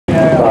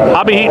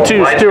Hobby Heat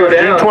 2, Stewart,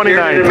 June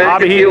 29th.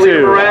 Hobby Heat 2.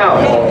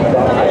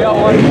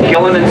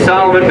 Killen and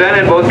Solomon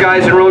Bennett, both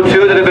guys in row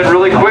 2 that have been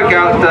really quick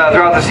out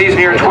throughout the season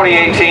here in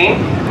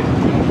 2018.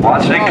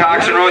 Watson and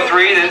Cox in row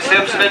 3, then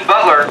Simpson and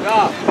Butler.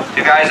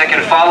 Two guys that can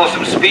follow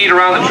some speed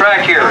around the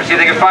track here. See if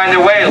they can find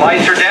their way.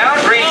 Lights are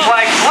down, green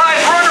flag flies.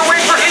 We're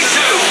underway for Heat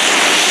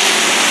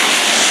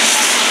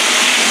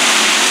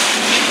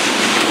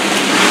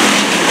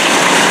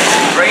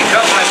 2. Great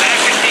jump by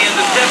McEntee in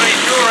the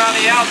 72 around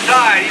the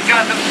outside. He's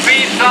got some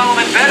speed.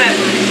 Solomon Bennett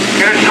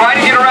going to try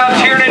to get around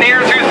Tiernan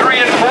here through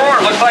 3 and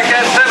 4. Looks like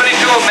that 72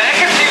 of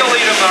McEntee will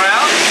lead him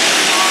around.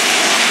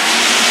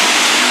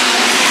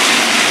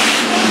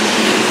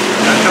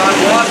 John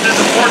Watson,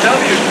 the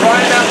 4W,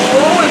 trying that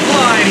lowest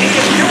line. He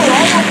is doing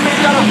almost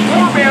maybe on a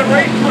 4-man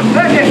race for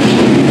second.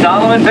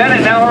 Solomon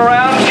Bennett now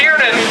around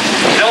Tiernan.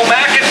 Still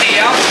McEntee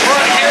out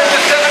front here in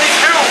the 72.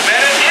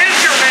 Bennett is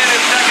your man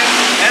in second.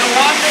 And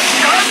Watson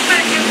does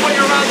make his way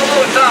around the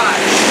low side.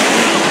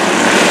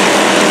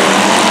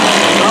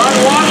 John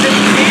Watson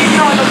speeding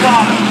on the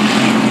bottom.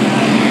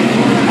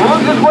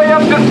 Moves his way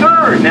up to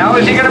third. Now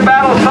is he going to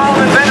battle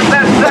Solomon Bennett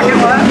that second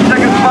spot?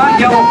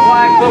 Yellow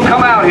flag will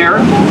come out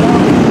here.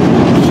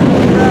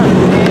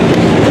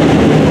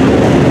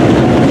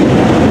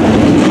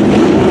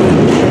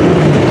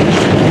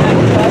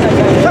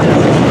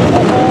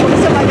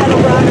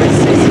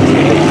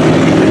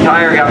 The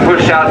tire got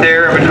pushed out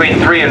there between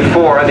 3 and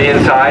 4 on the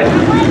inside.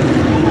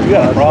 You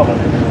got a problem.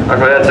 Okay,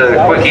 that's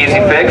a quick,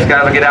 easy fix.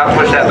 Guys will get out,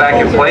 push that back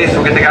in place.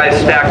 We'll get the guys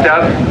stacked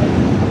up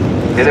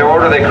in their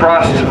order they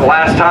crossed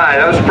last time.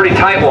 That was a pretty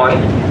tight one.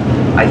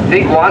 I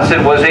think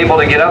Watson was able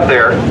to get up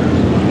there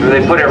where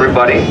they put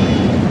everybody.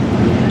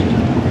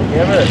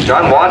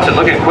 John Watson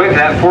looking quick in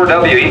that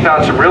 4W. He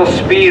found some real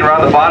speed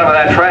around the bottom of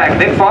that track.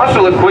 Nick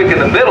Foster looked quick in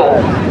the middle.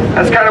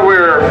 That's kind of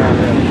where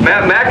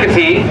Matt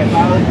McEntee,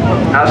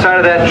 outside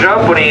of that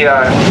jump when he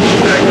got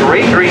a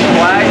great green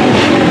flag,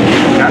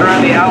 got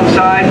around the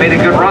outside, made a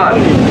good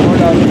run.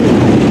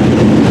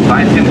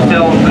 Finds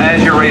himself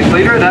as your race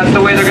leader. That's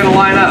the way they're going to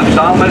line up.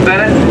 Solomon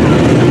Bennett,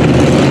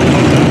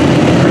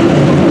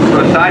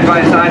 side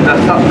by side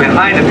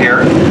behind him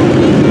here.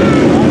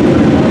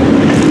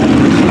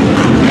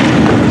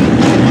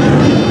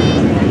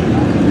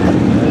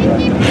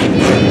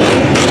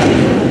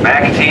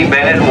 McEntee,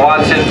 Bennett,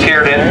 Watson,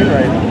 Tiernan,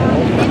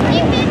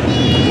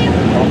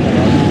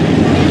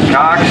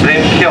 Cox,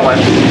 then Killen.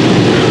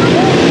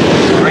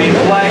 Green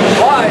flag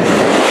flies.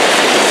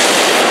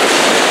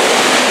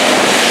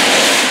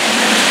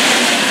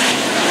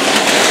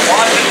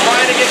 Watson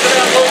trying to get to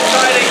that low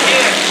side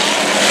again.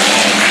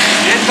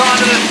 Gets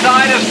onto the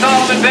side of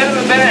Solomon Bennett,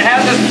 and Bennett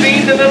has the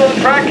speed in the middle of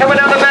the track coming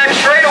down the back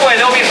straightaway.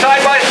 They'll be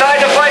side by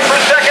side to fight for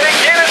a second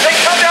again as they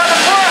come down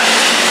the front.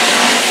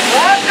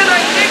 Watson,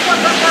 I think,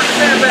 was the first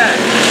man back.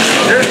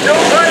 They're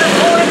still trying to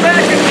pull it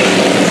back and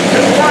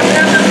just watch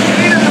them the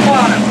speed at the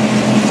bottom.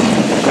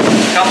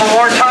 Couple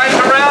more times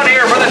around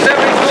here for the 72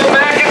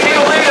 McEntee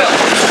to lead them.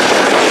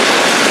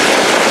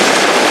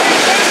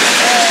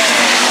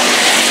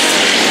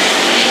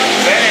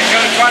 Bennett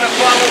going to try to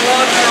follow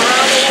Watson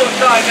around the low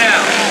side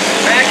now.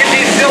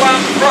 McEntee still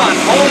out front,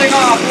 holding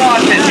off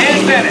Watson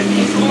and Bennett.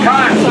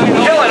 Cox,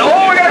 Killen.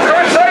 Oh, we got a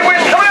cross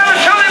sideways coming out of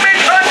the show. They made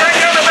contact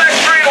down the back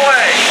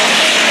straightaway.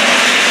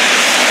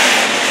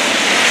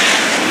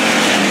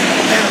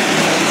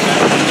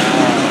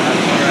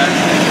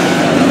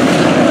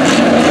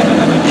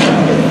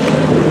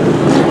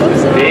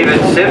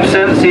 David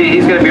Simpson, see,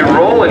 he's going to be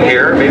rolling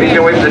here. Maybe he's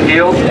going to wait for the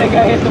field.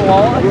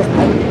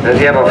 Does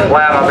he have a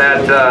flat on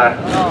that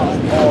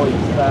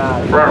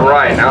front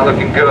right? Not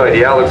looking good.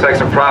 Yeah, looks like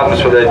some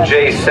problems for the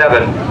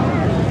J7.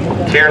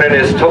 Tiernan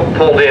is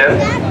pulled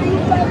in.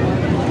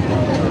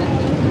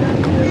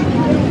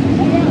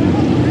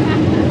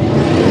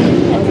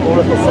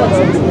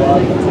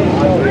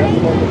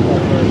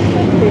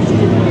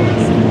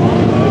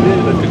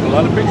 I took a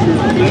lot of pictures.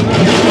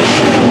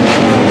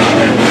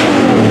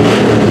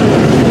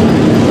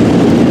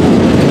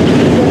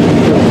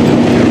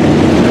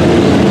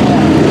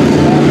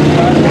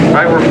 All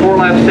right, we're 4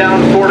 laps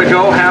down, 4 to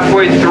go,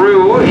 halfway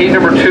through heat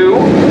number 2.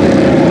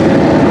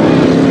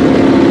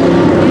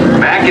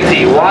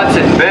 McEntee,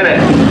 Watson, Bennett,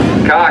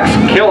 Cox,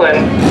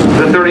 Killen,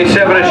 the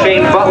 37 of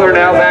Shane Butler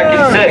now back in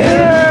 6th.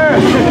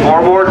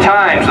 4 more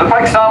times. Looked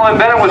like Solomon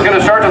Bennett was going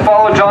to start to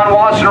follow John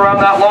Watson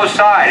around that low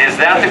side. Is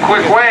that the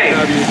quick way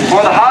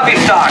for the hobby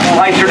stocks?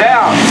 Lights are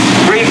down.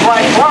 Green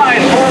flag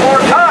flies 4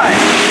 more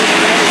times.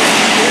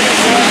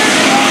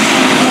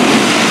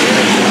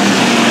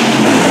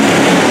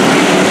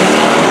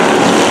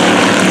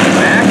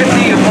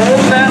 McEntee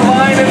holds that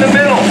line in the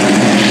middle.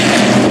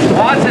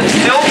 Watson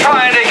still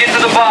trying to get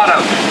to the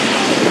bottom.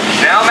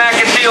 Now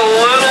McEntee a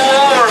little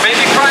lower,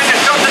 maybe trying to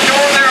shut the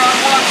door there on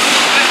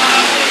Watson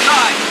on the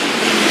side.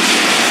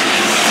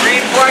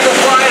 Green flag will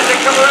fly as they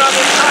come around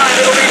this time.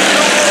 It'll be 2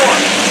 more.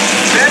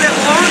 Bennett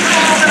loses a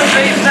little bit of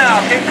pace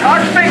now. Can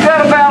Cox make that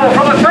a battle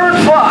for the 3rd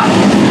slot?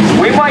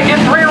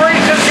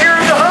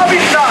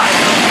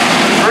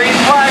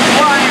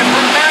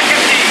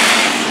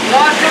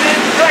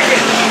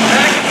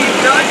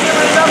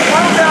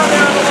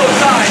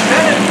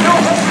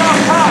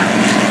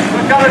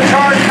 got a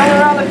charge coming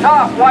around the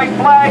top. White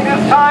flag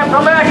this time for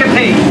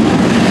McAtee.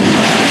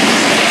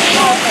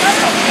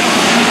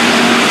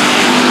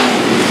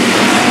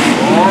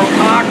 Oh,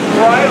 Cox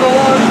right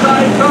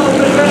alongside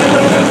Sullivan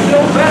Bennett.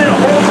 Still Bennett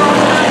holds on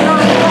to that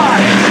first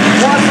spot.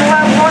 Wants to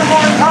lap one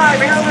more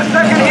time here in the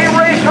second heat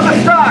race for the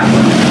stock.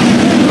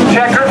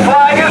 Checkered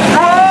flag is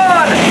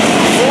drawn.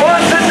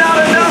 Was it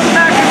not enough?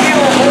 McAtee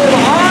will hold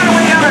on.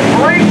 We got a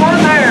great one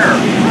there.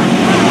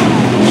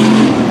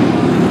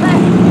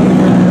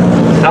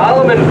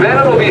 Solomon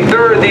Bennett will be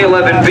third in the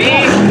 11B,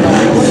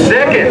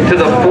 second to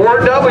the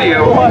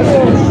 4W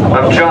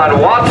of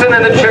John Watson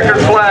and the checkered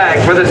flag.